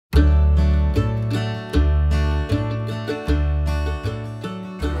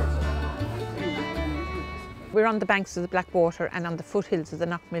we're on the banks of the Blackwater and on the foothills of the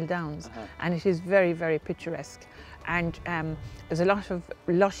Knockmill Downs, and it is very, very picturesque. And there's a lot of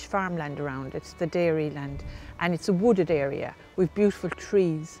lush farmland around. It's the dairy land, and it's a wooded area with beautiful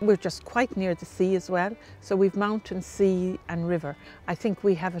trees. We're just quite near the sea as well, so we've mountain, sea and river. I think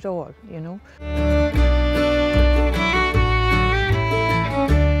we have it all, you know.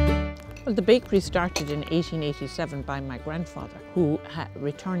 Well, the bakery started in 1887 by my grandfather, who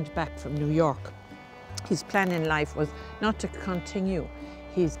returned back from New York. His plan in life was not to continue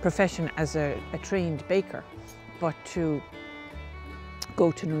his profession as a trained baker, but to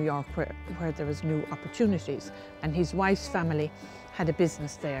go to New York where there was new opportunities. And his wife's family had a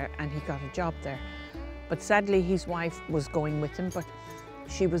business there and he got a job there. But sadly his wife was going with him, but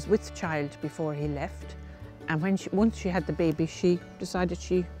she was with child before he left. And once she had the baby, she decided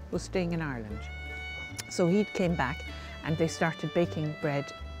she was staying in Ireland. So he came back and they started baking bread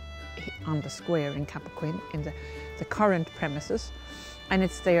on the square in Cappoquin in the current premises. And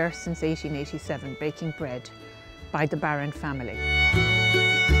it's there since 1887, baking bread by the Barron family.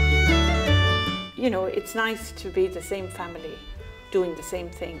 You know, it's nice to be the same family doing the same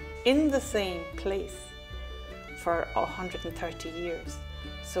thing in the same place for 130 years.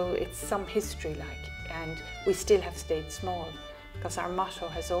 So it's some history like, and we still have stayed small because our motto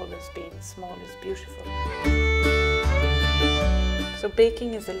has always been small is beautiful. So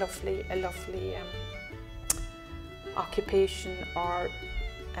baking is a lovely occupation or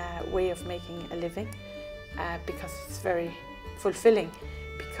way of making a living because it's very fulfilling,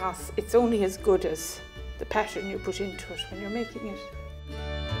 because it's only as good as the passion you put into it when you're making it.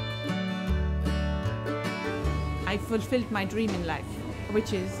 I fulfilled my dream in life,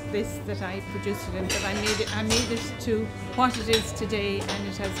 which is this, that I produced it and that I made it to what it is today, and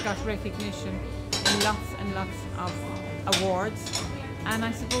it has got recognition in lots and lots of awards. And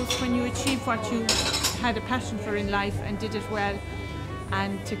I suppose when you achieve what you had a passion for in life and did it well,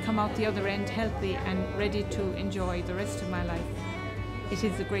 and to come out the other end healthy and ready to enjoy the rest of my life, it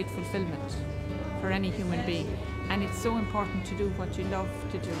is a great fulfillment for any human being. And it's so important to do what you love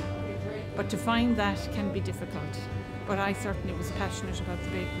to do. But to find that can be difficult. But I certainly was passionate about the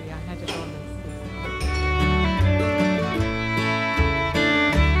bakery. I had it always.